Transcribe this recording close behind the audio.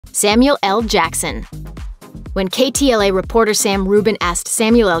Samuel L. Jackson. When KTLA reporter Sam Rubin asked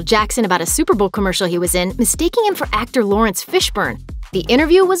Samuel L. Jackson about a Super Bowl commercial he was in, mistaking him for actor Lawrence Fishburne, the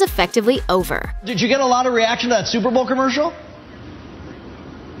interview was effectively over. Did you get a lot of reaction to that Super Bowl commercial?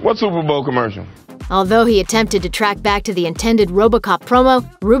 What Super Bowl commercial? Although he attempted to track back to the intended RoboCop promo,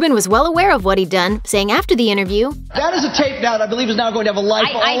 Rubin was well aware of what he'd done, saying after the interview, "That is a tape now that I believe is now going to have a life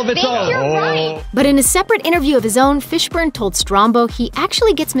all of its own." I think you're right. But in a separate interview of his own, Fishburne told Strombo he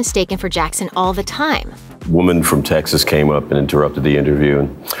actually gets mistaken for Jackson all the time. Woman from Texas came up and interrupted the interview,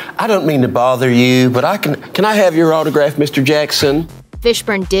 and I don't mean to bother you, but can I have your autograph, Mr. Jackson?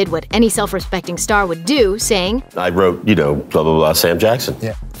 Fishburne did what any self-respecting star would do, saying, I wrote, blah, blah, blah, Sam Jackson.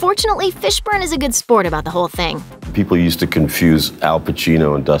 Yeah. Fortunately, Fishburne is a good sport about the whole thing. People used to confuse Al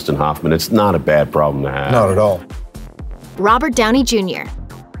Pacino and Dustin Hoffman. It's not a bad problem to have. Not at all. Robert Downey Jr.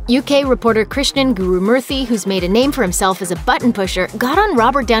 UK reporter Krishnan Gurumurthy, who's made a name for himself as a button pusher, got on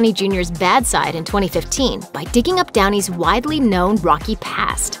Robert Downey Jr.'s bad side in 2015 by digging up Downey's widely known rocky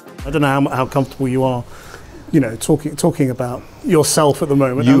past. I don't know how comfortable you are, talking about yourself at the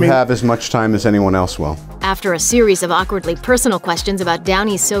moment. You have as much time as anyone else will. After a series of awkwardly personal questions about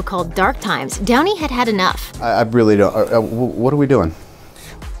Downey's so-called dark times, Downey had had enough. I really don't. What are we doing?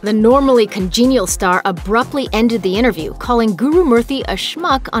 The normally congenial star abruptly ended the interview, calling Gurumurthy a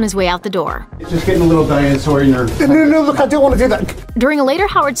schmuck on his way out the door. It's just getting a little dinosaur in your... No, look, I don't want to do that. During a later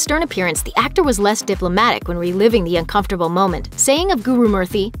Howard Stern appearance, the actor was less diplomatic when reliving the uncomfortable moment, saying of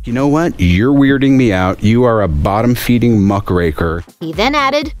Gurumurthy, "You know what? You're weirding me out. You are a bottom-feeding muckraker." He then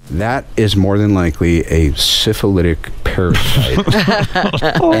added, "That is more than likely a syphilitic parasite.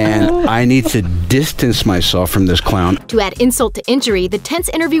 And I need to distance myself from this clown." To add insult to injury, the tense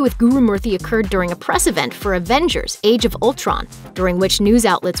interview with Gurumurthy occurred during a press event for Avengers: Age of Ultron, during which news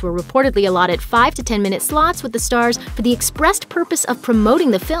outlets were reportedly allotted 5 to 10 minute slots with the stars for the expressed purpose of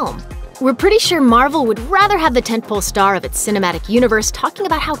promoting the film. We're pretty sure Marvel would rather have the tentpole star of its cinematic universe talking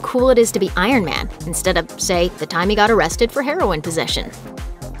about how cool it is to be Iron Man, instead of, say, the time he got arrested for heroin possession.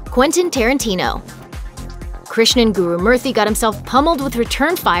 Quentin Tarantino. Krishnan Gurumurthy got himself pummeled with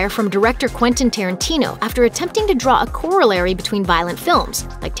return fire from director Quentin Tarantino after attempting to draw a corollary between violent films,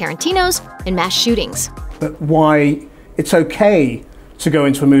 like Tarantino's, and mass shootings. But why it's okay to go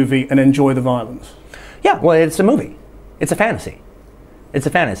into a movie and enjoy the violence? Yeah, well, it's a movie. It's a fantasy. It's a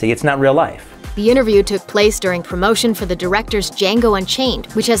fantasy. It's not real life. The interview took place during promotion for the director's Django Unchained,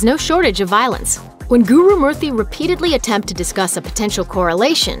 which has no shortage of violence. When Gurumurthy repeatedly attempted to discuss a potential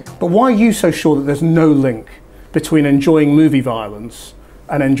correlation. But why are you so sure that there's no link between enjoying movie violence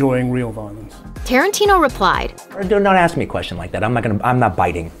and enjoying real violence? Tarantino replied, Don't ask me a question like that. I'm not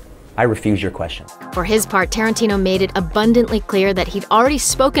biting. I refuse your question. For his part, Tarantino made it abundantly clear that he'd already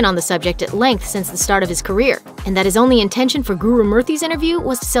spoken on the subject at length since the start of his career, and that his only intention for Gurumurthy's interview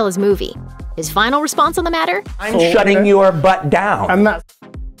was to sell his movie. His final response on the matter? I'm shutting your butt down. And that's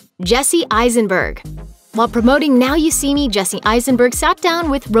Jesse Eisenberg. While promoting Now You See Me, Jesse Eisenberg sat down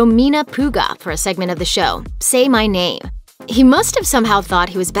with Romina Puga for a segment of the show, Say My Name. He must have somehow thought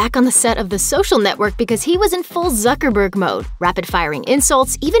he was back on the set of The Social Network because he was in full Zuckerberg mode, rapid-firing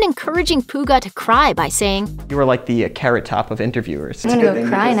insults, even encouraging Puga to cry by saying, "You were like the carrot top of interviewers." I'm gonna go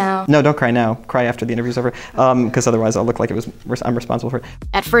cry now. No, don't cry now. Cry after the interview's over, because otherwise I'll look like I'm responsible for it.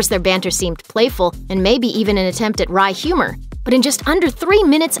 At first, their banter seemed playful, and maybe even an attempt at wry humor. But in just under 3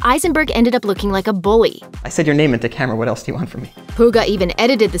 minutes, Eisenberg ended up looking like a bully. I said your name into camera. What else do you want from me? Puga even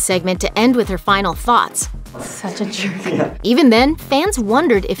edited the segment to end with her final thoughts. Such a jerk. Yeah. Even then, fans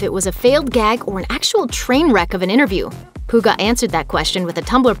wondered if it was a failed gag or an actual train wreck of an interview. Puga answered that question with a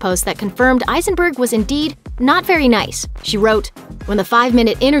Tumblr post that confirmed Eisenberg was indeed not very nice. She wrote, "When the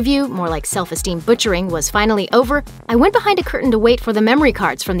 5-minute interview, more like self-esteem butchering, was finally over, I went behind a curtain to wait for the memory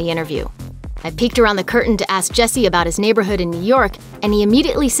cards from the interview. I peeked around the curtain to ask Jesse about his neighborhood in New York, and he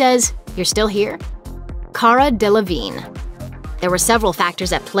immediately says, 'You're still here?' Cara Delevingne." There were several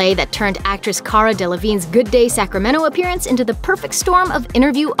factors at play that turned actress Cara Delevingne's Good Day Sacramento appearance into the perfect storm of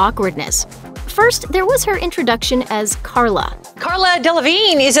interview awkwardness. First, there was her introduction as Carla. Cara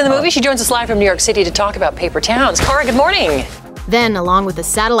Delevingne is in the movie. She joins us live from New York City to talk about Paper Towns. Cara, good morning. Then, along with a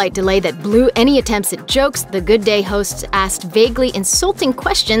satellite delay that blew any attempts at jokes, the Good Day hosts asked vaguely insulting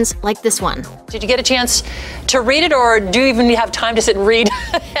questions like this one. Did you get a chance to read it, or do you even have time to sit and read?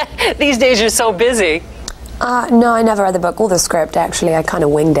 These days you're so busy. No, I never read the book or the script, actually. I kind of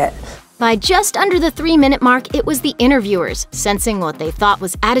winged it. By just under the 3-minute mark, it was the interviewers, sensing what they thought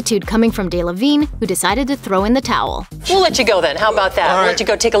was attitude coming from Delevingne, who decided to throw in the towel. We'll let you go then. How about that? We'll let you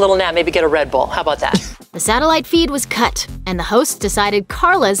go take a little nap, maybe get a Red Bull. How about that? The satellite feed was cut, and the host decided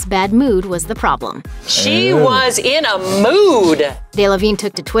Carla's bad mood was the problem. She was in a mood. Delevingne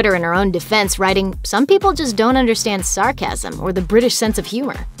took to Twitter in her own defense, writing, "Some people just don't understand sarcasm or the British sense of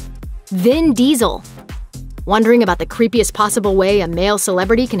humor." Vin Diesel. Wondering about the creepiest possible way a male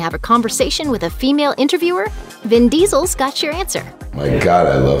celebrity can have a conversation with a female interviewer? Vin Diesel's got your answer. My God,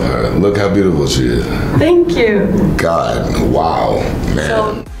 I love her. Look how beautiful she is. Thank you. God, wow,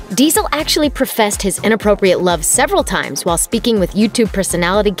 man. Diesel actually professed his inappropriate love several times while speaking with YouTube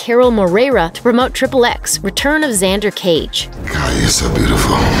personality Carol Moreira to promote XXX, Return of Xander Cage. God, you're so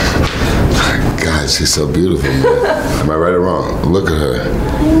beautiful. God, she's so beautiful, man. Am I right or wrong? Look at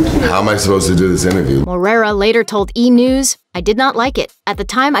her. How am I supposed to do this interview? Moreira later told E! News, "I did not like it. At the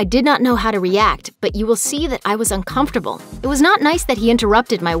time, I did not know how to react, but you will see that I was uncomfortable. It was not nice that he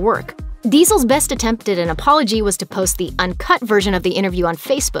interrupted my work." Diesel's best attempt at an apology was to post the uncut version of the interview on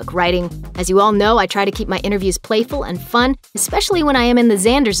Facebook, writing, "As you all know, I try to keep my interviews playful and fun, especially when I am in the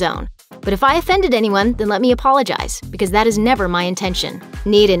Xander zone. But if I offended anyone, then let me apologize, because that is never my intention."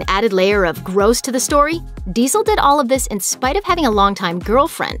 Need an added layer of gross to the story? Diesel did all of this in spite of having a longtime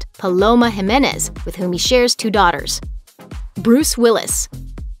girlfriend, Paloma Jimenez, with whom he shares 2 daughters. Bruce Willis.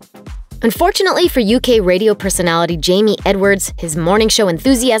 Unfortunately for UK radio personality Jamie Edwards, his morning show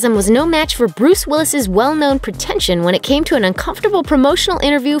enthusiasm was no match for Bruce Willis's well-known pretension when it came to an uncomfortable promotional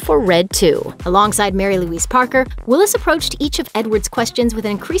interview for Red 2. Alongside Mary Louise Parker, Willis approached each of Edwards' questions with an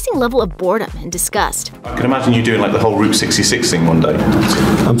increasing level of boredom and disgust. I can imagine you doing like the whole Route 66 thing one day.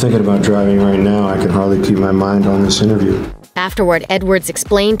 I'm thinking about driving right now. I can hardly keep my mind on this interview. Afterward, Edwards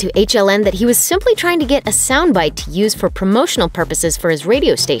explained to HLN that he was simply trying to get a soundbite to use for promotional purposes for his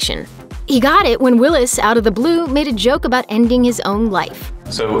radio station. He got it when Willis, out of the blue, made a joke about ending his own life.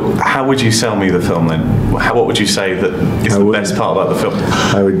 So how would you sell me the film then? What would you say that is the best part about the film?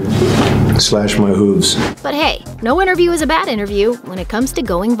 I would slash my hooves. But hey, no interview is a bad interview when it comes to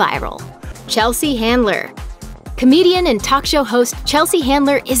going viral. Chelsea Handler. Comedian and talk show host Chelsea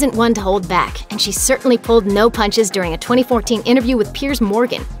Handler isn't one to hold back, and she certainly pulled no punches during a 2014 interview with Piers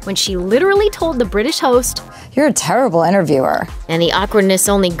Morgan, when she literally told the British host, "You're a terrible interviewer." And the awkwardness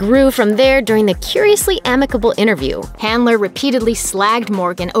only grew from there during the curiously amicable interview. Handler repeatedly slagged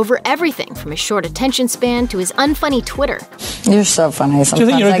Morgan over everything from his short attention span to his unfunny Twitter. You're so funny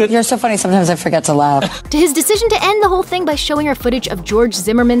sometimes. You're so funny sometimes I forget to laugh. To his decision to end the whole thing by showing her footage of George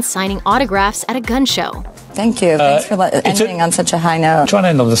Zimmerman signing autographs at a gun show. Thank you. Thanks for ending on such a high note. Try and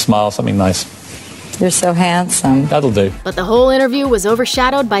end on a smile, something nice. You're so handsome. That'll do. But the whole interview was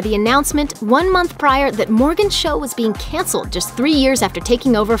overshadowed by the announcement 1 month prior that Morgan's show was being canceled just 3 years after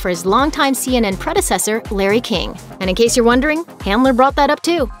taking over for his longtime CNN predecessor, Larry King. And in case you're wondering, Handler brought that up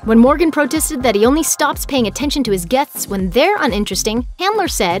too. When Morgan protested that he only stops paying attention to his guests when they're uninteresting, Handler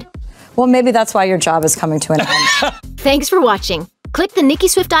said, "Well, maybe that's why your job is coming to an end." Thanks for watching. Click the Nicki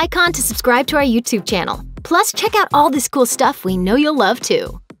Swift icon to subscribe to our YouTube channel. Plus, check out all this cool stuff we know you'll love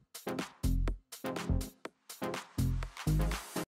too.